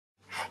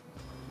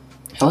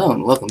Hello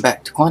and welcome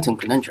back to Quantum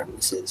Conundrum.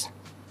 This is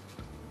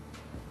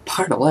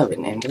part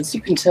 11, and as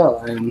you can tell,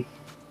 I'm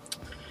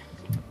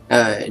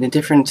in a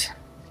different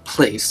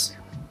place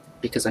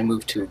because I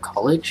moved to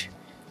college,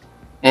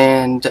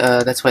 and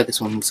that's why this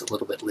one's a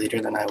little bit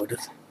later than I would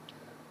have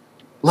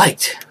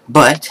liked,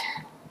 but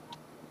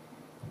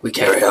we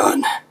carry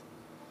on.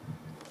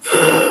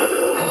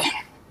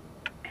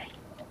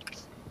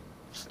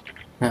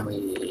 Now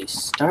we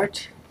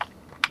start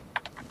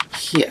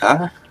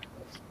here.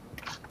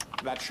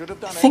 That should have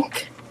done I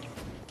think.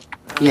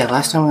 Yeah,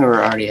 last time we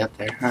were already up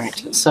there.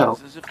 Alright, so.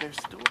 As if there's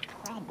still a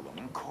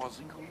problem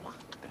causing a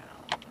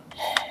lockdown.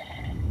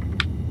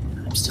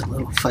 I'm still a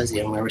little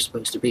fuzzy on where we're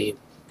supposed to be.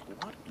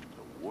 What in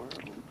the world?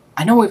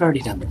 I know we've already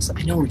done this.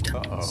 I know we've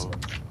done this.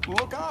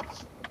 Look up!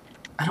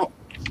 I don't.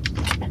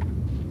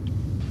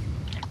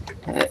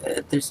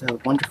 There's a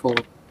wonderful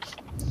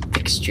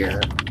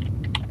fixture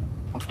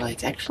of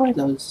lights. Actually,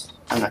 those.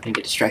 I'm not gonna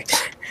get distracted.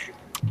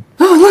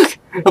 Oh, look!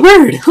 A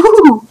bird!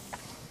 Woo!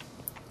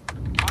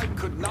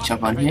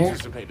 Jump on here.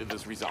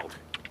 This result.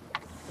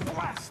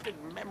 Blasted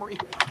memory.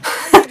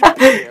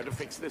 I need to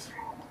fix this.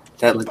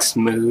 That looks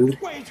smooth.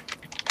 Wait!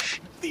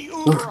 The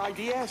Uber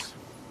IDS.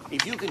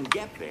 If you can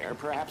get there,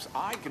 perhaps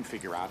I can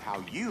figure out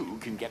how you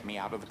can get me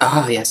out of the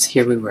Ah, yes,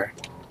 here we were.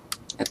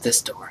 At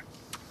this door.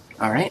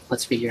 Alright,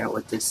 let's figure out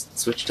what this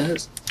switch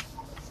does.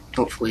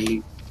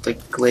 Hopefully, the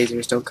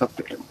lasers don't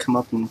come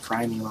up and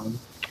fry me while I'm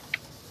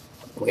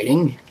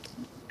waiting.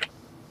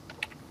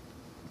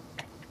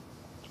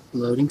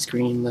 Loading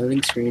screen,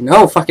 loading screen.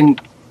 Oh, fucking...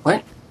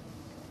 What?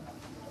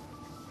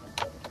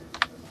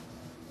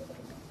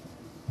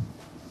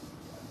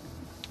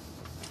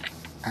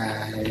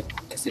 I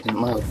guess it didn't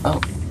load.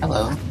 Oh,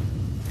 hello.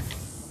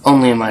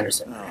 Only a minor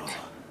setback.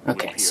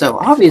 Okay, so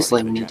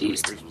obviously we need to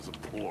use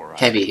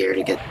heavy here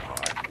to get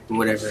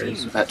whatever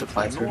is about to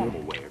fly through.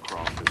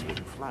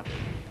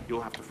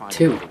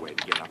 2.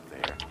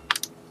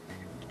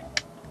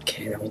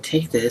 Okay, then we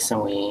take this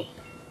and we...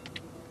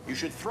 You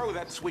should throw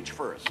that switch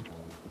first.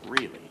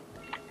 Really.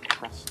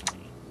 Trust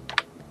me.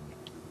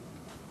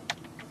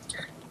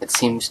 It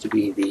seems to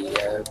be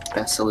the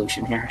best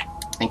solution here.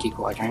 Thank you,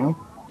 Quadrangle.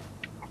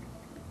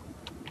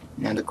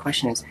 Now the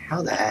question is,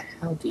 how the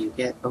hell do you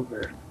get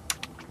over?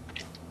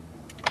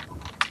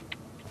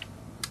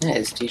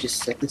 Yes, do you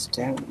just set this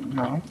down?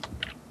 No.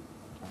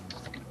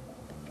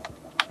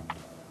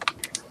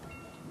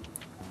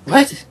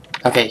 What?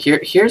 Okay,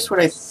 here's what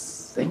I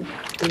think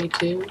we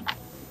do.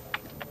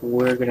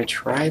 We're gonna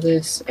try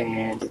this,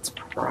 and it's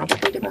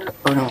probably gonna...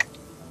 Oh no.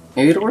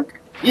 Maybe it'll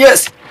work?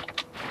 Yes!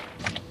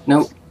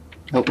 Nope.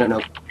 Nope, no,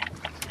 nope.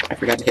 I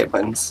forgot to hit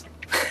buttons.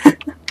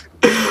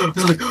 I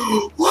was like,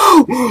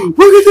 whoa!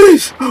 Look at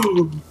this!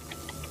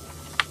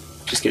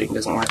 Just kidding, it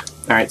doesn't work.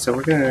 Alright, so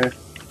we're gonna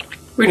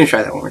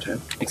try that one more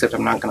time. Except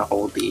I'm not gonna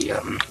hold the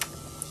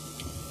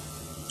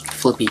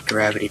flippy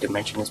gravity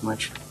dimension as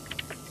much.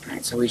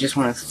 Alright, so we just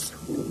wanna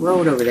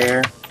throw it over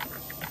there.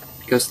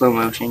 Go slow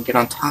motion, get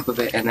on top of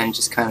it, and then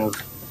just kind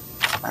of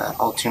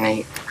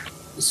alternate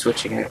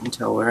switching it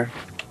until we're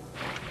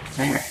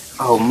there.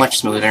 Oh, much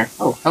smoother.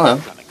 Oh, hello.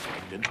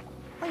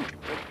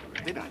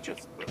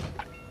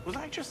 Was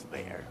I just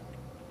there?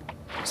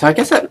 So I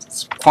guess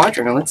that's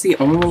Quadrangle. That's the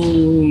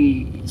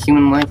only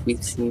human life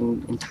we've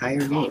seen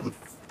entire game.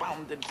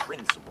 Confounded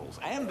principles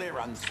and their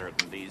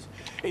uncertainties.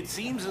 It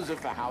seems as if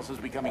the house is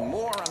becoming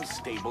more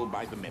unstable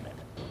by the minute.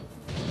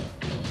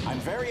 I'm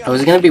very Oh,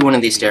 is it gonna be one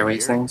of these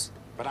stairways things?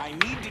 But I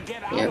need to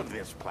get out of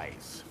this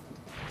place.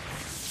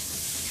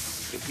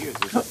 It appears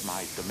as if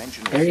my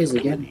dimensional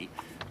stability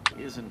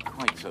isn't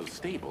quite so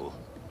stable.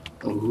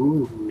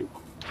 Ooh.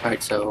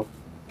 Alright, so...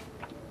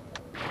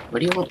 What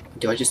do you want?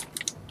 Do I just...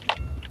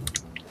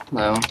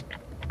 Hello?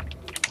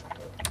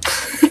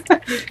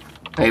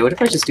 Wait, what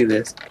if I just do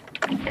this?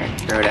 Here,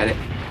 throw it at it.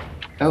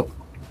 Oh.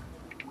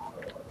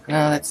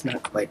 No, that's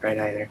not quite right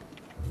either.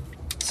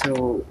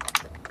 So...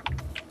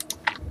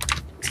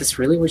 Is this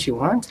really what you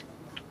want?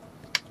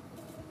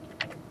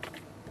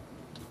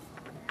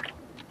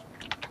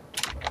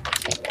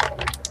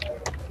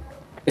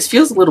 This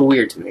feels a little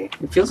weird to me.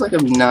 It feels like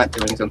I'm not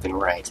doing something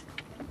right.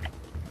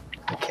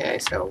 Okay,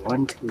 so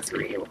 1, 2,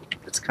 3.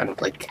 It's kind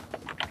of like...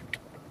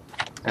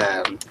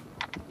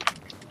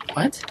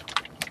 What?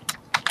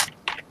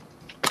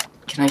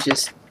 Can I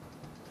just...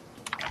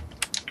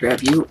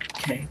 grab you?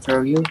 Okay,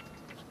 throw you?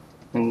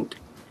 And...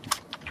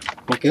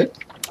 we're good?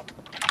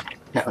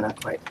 No,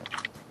 not quite.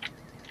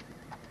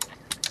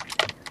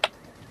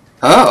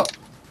 Oh!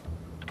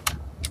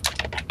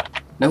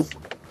 Nope.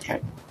 Damn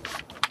it.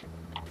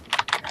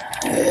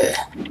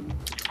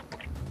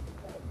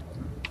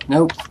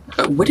 Nope.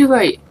 What do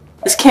I...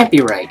 This can't be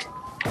right.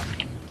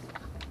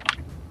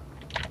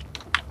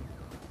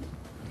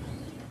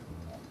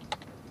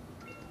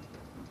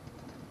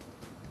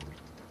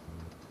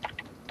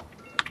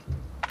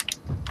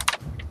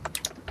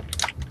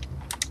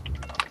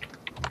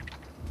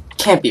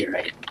 Can't be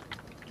right.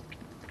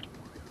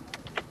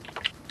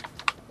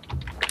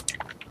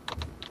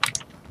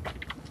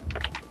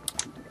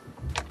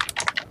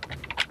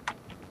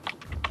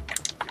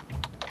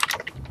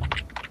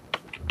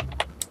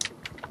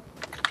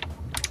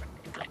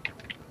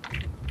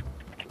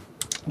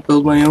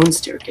 build my own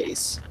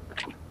staircase.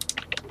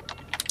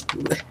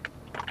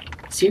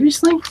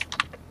 Seriously?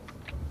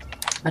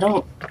 I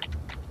don't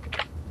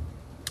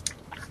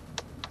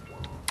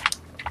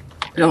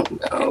know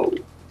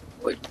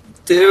what to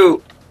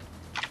do.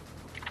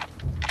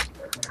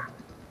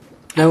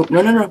 No.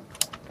 No.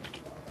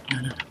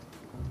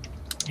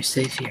 You're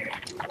safe here.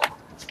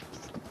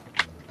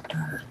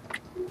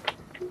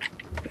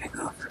 Back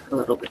off a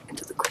little bit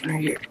into the corner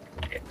here.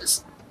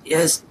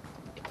 Yes.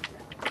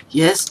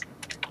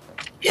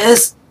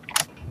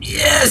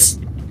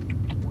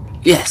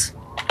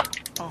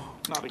 Oh,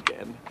 not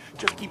again.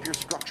 Just keep your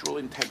structural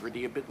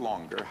integrity a bit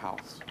longer,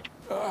 House.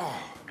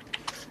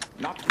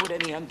 Not to put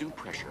any undue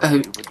pressure on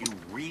you, but you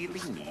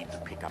really need to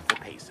pick up the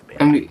pace a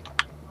bit.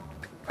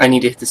 I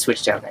need to hit the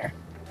switch down there.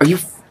 Are you?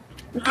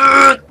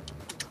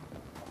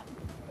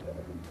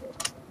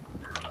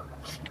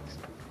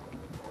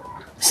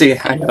 See,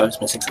 I know I was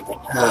missing something.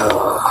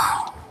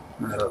 Oh.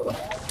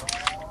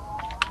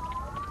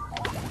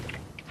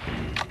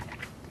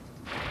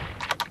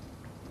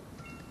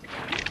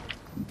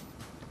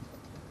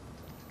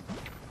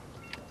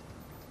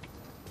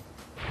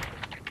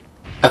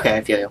 Okay,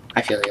 I feel you.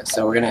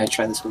 So we're gonna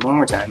try this one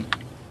more time.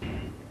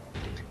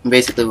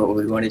 Basically what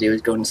we want to do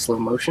is go into slow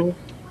motion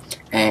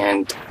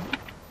and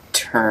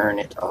turn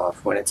it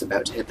off when it's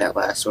about to hit that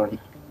last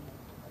one.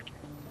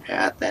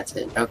 Yeah, that's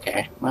it.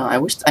 Okay. Well, I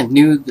wish I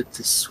knew that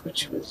the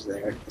switch was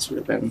there. This would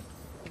have been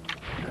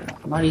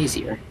a lot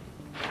easier.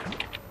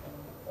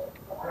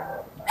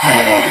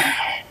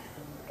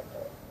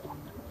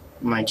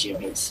 My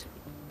jimmies.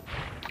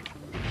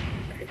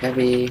 Very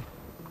heavy.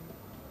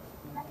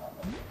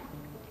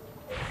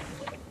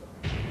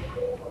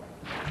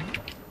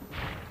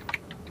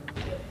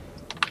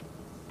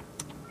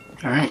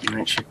 Alright,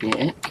 that should be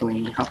it. Can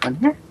we hop on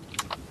here?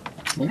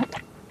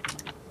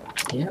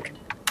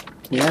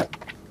 Yep.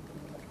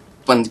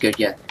 One's good,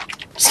 yeah.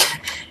 Just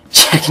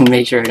check and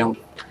make sure I don't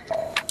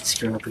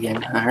screw up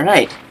again.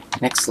 Alright,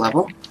 next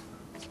level.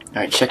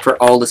 Alright, check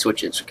for all the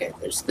switches. Okay,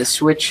 there's this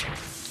switch.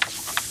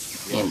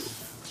 And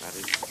that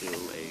is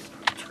still a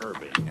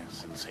perturbing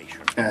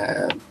sensation.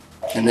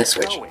 And this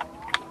switch.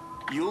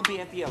 You'll be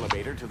at the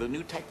elevator to the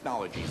new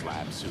technologies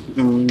lab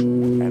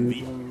soon. And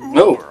the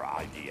Uber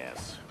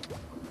IDS.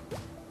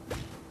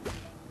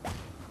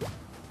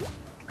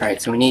 Alright,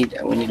 so we need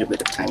a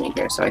bit of timing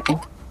here, so I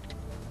think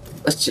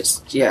let's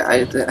just, yeah,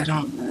 I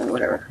don't,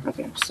 whatever.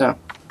 Okay, so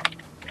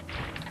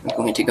I'm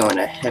going to go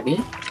into heavy.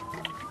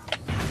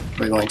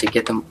 We're going to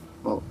get them,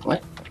 well,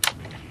 what?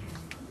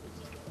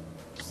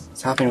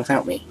 It's hopping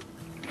without me.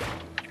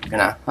 I'm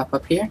gonna hop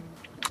up here,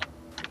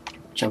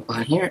 jump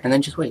on here, and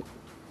then just wait.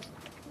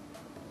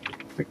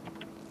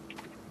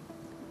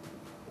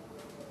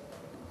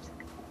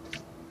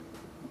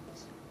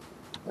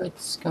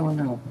 What's going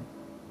on?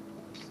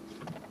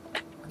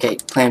 Okay,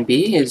 plan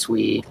B is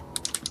we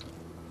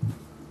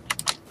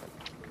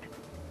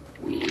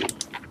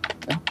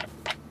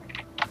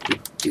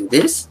do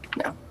this?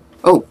 No.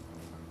 Oh!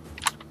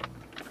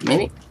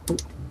 Maybe? Ooh.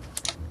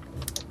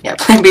 Yeah,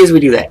 plan B is we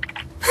do that.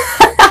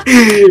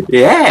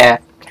 Yeah!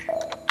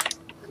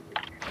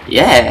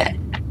 Yeah!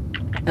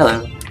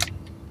 Hello.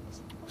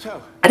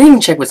 So, I didn't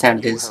even check what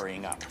sound it is.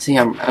 See,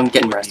 I'm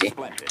getting rusty.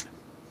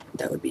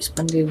 That would be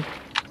splendid.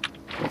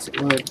 Yes,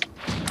 it would.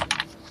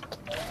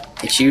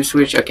 HU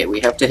switch? Okay, we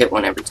have to hit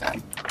one every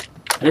time.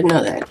 I didn't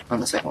know that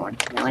on the second one.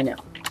 Now I know.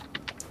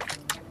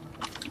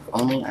 If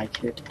only I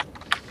could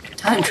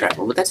time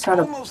travel, but that's not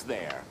a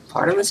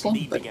part of this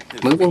game,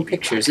 but moving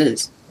pictures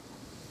is.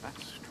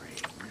 That's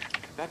strange.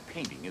 That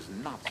painting is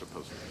not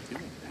supposed to be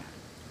doing that.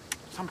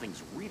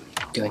 Something's really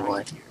not doing right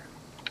what?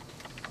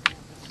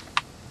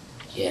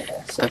 Here.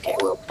 Yes, okay,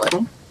 well,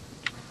 button.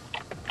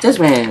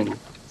 Desmond!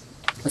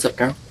 What's up,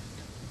 girl?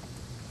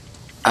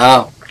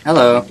 Oh,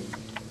 hello.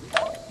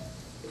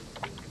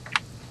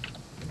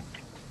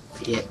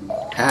 Yeah.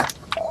 Ah.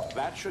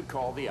 That should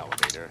call the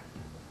elevator.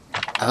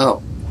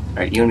 Oh.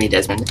 Alright, you and me,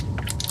 Desmond.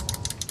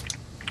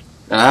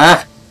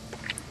 Ah!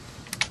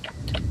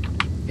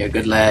 You're a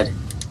good lad.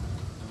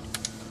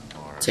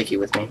 I'll take you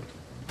with me.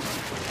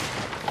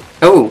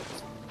 Oh!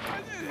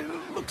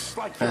 Looks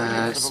like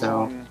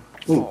so...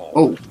 Well,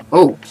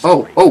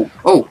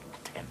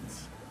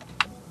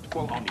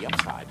 on the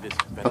upside, this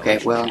okay,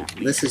 well,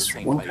 this is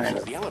one kind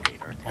of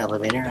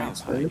elevator, I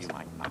suppose. You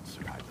might not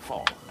survive the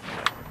fall.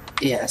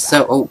 Yeah,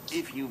 so, oh,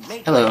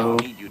 hello.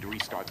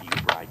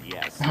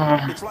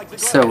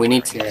 So we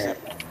need to...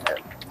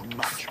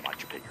 Much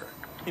bigger.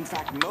 In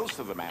fact, most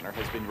of the manor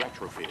has been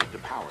retrofitted to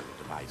power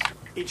the device.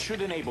 It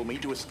should enable me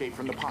to escape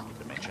from the pocket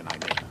dimension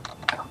I'm in.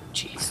 Oh,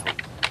 jeez.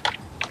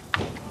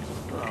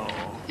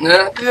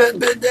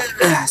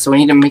 So we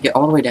need to make it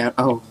all the way down.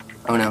 Oh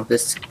no,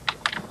 this...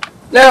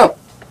 No!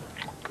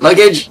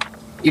 Luggage!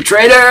 You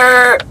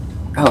traitor!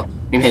 Oh,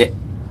 we made it.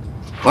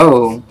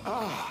 Whoa.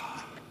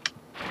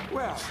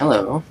 Well,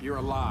 hello. You're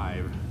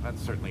alive. That's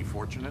certainly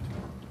fortunate.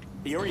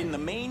 You're in the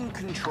main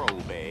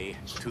control bay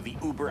to the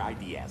Uber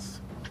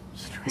IDS.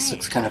 Strange. This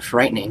looks kind of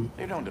frightening.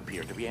 There don't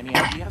appear to be any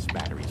IDS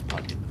batteries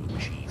plugged into the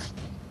machine.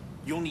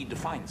 You'll need to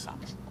find some.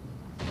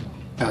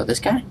 Oh, this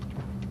guy?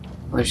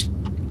 Well, there's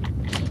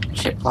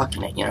shit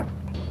blocking it, you know.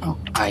 Oh,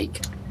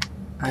 Ike.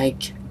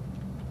 Ike.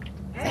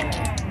 Thank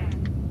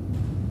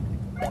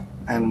you.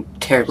 I'm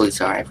terribly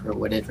sorry for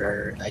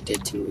whatever I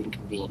did to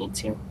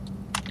inconvenience you.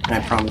 And I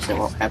promise it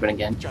won't happen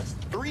again. Just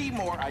 3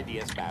 more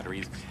IDS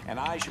batteries, and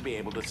I should be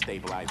able to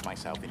stabilize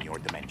myself in your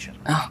dimension.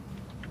 Oh.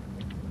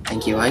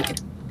 Thank you, Ike.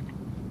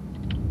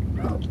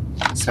 Oh,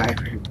 sorry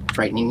for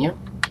frightening you.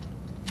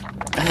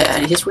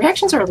 His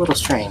reactions are a little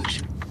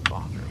strange.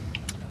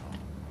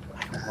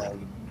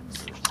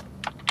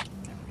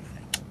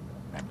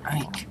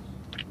 Ike.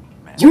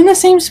 You're in the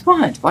same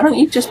spot. Why don't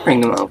you just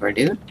bring them over,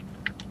 dude?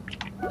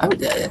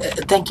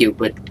 Thank you,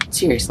 but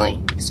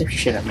seriously, step your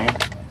shit up, man.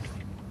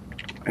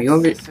 Are you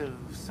over? Excessive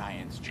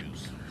science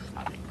juice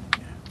flooding.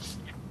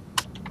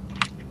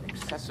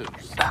 Excessive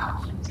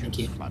science thank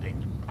you.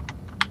 flooding.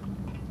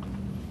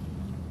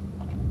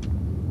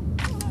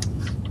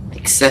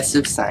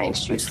 Excessive science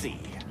juice. Let's see.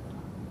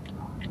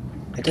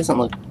 It doesn't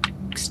look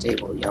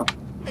stable, yo.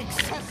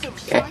 Excessive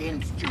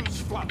science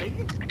juice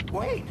flooding?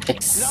 Wait,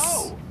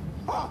 no!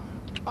 Oh,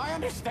 I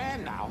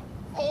understand now.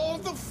 All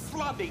the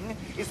flooding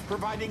is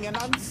providing an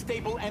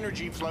unstable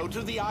energy flow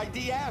to the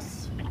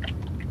IDS.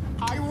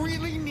 I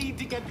really need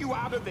to get you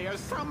out of there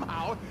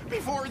somehow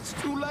before it's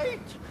too late.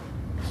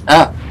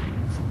 Ah.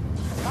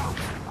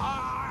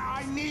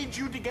 I need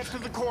you to get to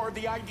the core of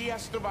the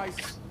IDS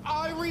device.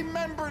 I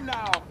remember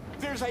now.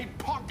 There's a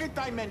pocket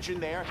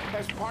dimension there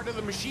as part of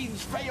the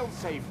machine's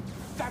failsafe.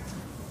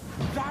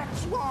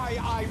 That's why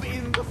I'm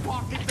in the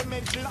pocket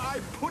dimension. I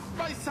put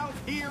myself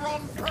here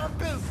on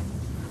purpose.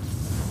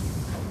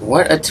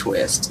 What a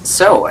twist.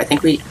 So, I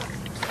think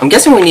I'm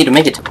guessing we need to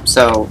make it to him,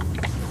 so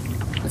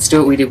let's do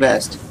what we do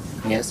best,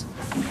 I guess.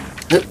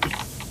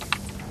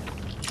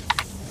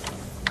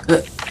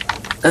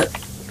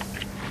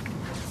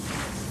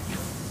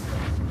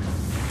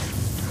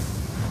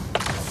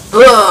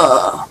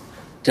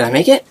 Did I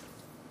make it?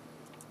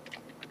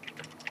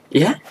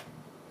 Yeah?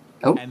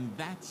 Oh. And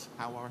that's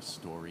how our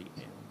story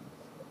ends.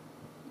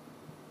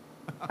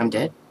 I'm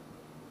dead?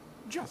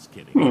 Just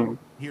kidding.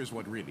 Here's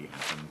what really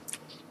happened.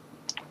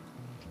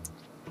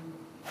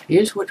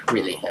 Here's what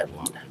really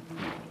happened.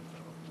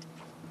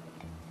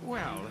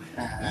 Well,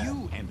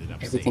 you ended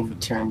up everything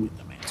turned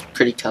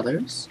pretty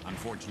colors.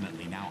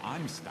 Unfortunately, now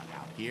I'm stuck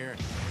out here.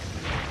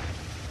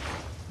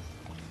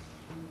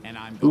 And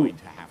I'm going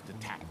to have to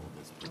tackle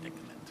this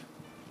predicament.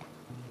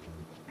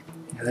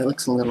 Yeah, that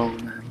looks a little...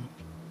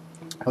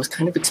 I was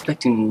kind of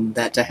expecting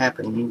that to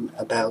happen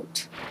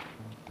about...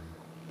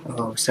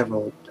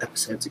 several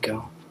episodes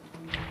ago.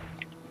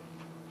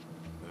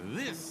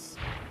 This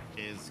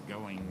is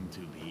going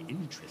to be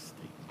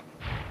interesting.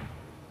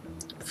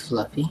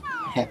 Fluffy,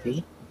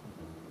 happy.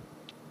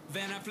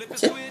 Then I flip a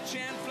That's it. switch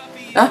and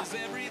Fluffy Ah.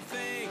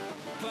 everything.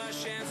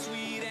 Plush and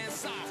sweet and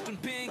soft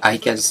and pink.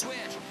 Ike as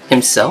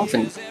himself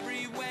and...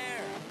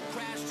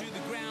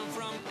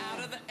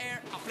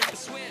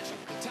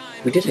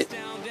 We did it.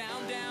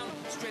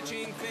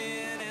 Stretching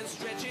thin and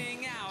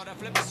stretching out. I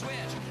flip a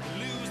switch,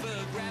 lose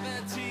the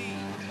gravity.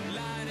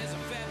 Light as a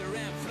feather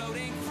and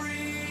floating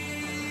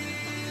free.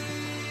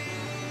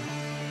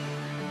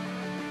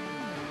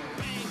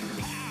 Bang,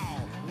 pow.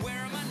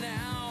 Where am I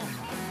now?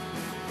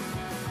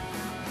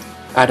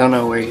 I don't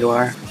know where you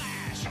are.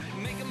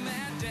 Make a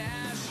mad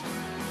dash.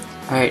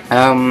 Alright,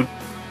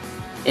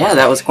 yeah,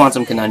 that was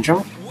Quantum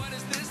Conundrum.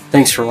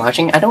 Thanks for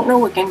watching. I don't know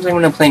what games I'm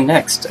going to play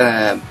next.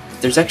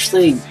 There's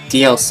actually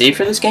DLC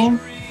for this game,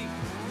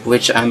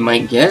 which I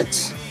might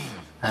get,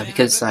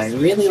 because I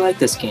really like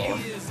this game.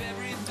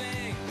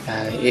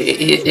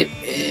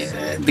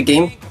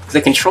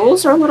 The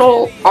controls are a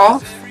little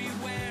off,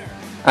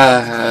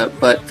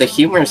 but the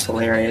humor is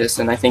hilarious,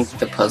 and I think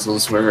the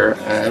puzzles were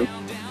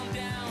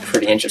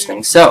pretty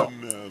interesting. So,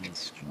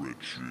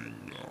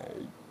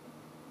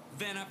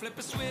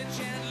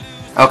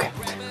 okay,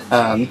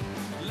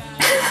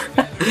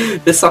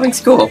 this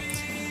song's cool.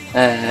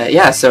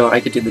 Yeah, so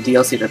I could do the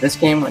DLC to this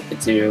game. I could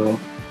do...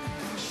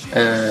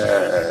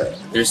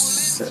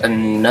 there's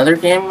another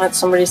game that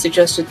somebody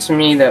suggested to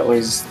me that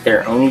was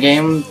their own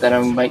game that I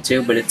might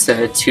do, but it's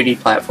a 2D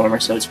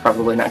platformer, so it's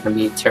probably not going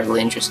to be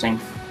terribly interesting.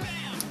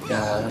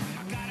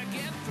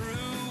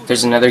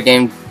 There's another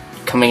game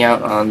coming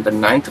out on the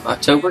 9th of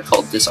October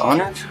called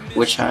Dishonored,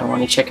 which I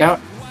want to check out,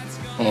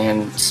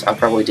 and I'll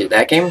probably do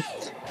that game.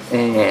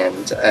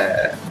 And,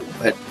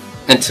 but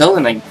until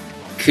then, I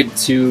could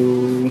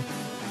do...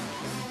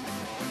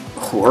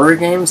 horror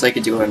games. I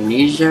could do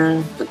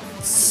Amnesia, but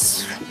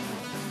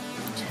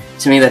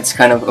to me that's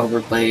kind of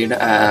overplayed.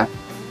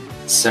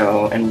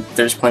 So, and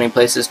there's plenty of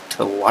places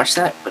to watch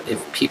that, but if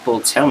people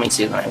tell me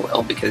to, then I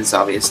will, because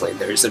obviously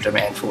there's a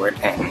demand for it,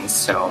 and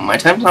so my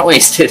time's not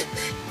wasted.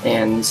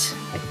 And,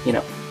 you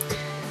know,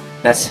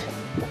 that's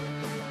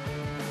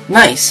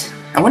nice.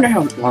 I wonder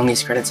how long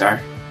these credits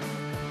are.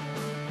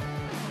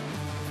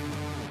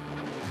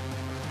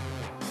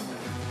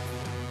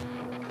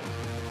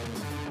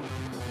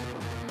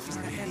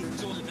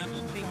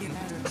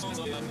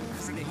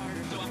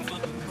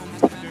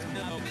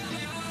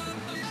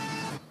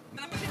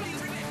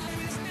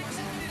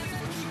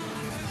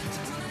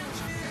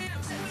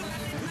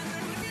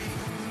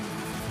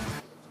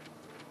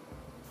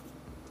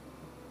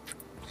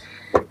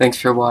 Thanks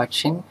for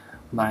watching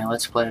my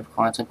Let's Play of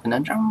Quantum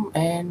Conundrum,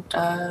 and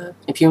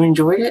if you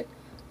enjoyed it,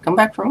 come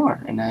back for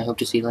more, and I hope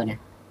to see you later.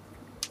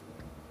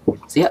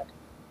 See ya!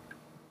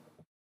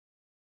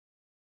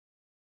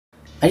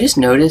 I just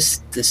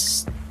noticed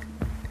this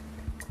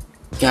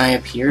guy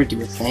up here do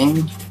a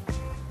thing.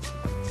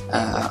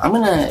 I'm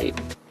gonna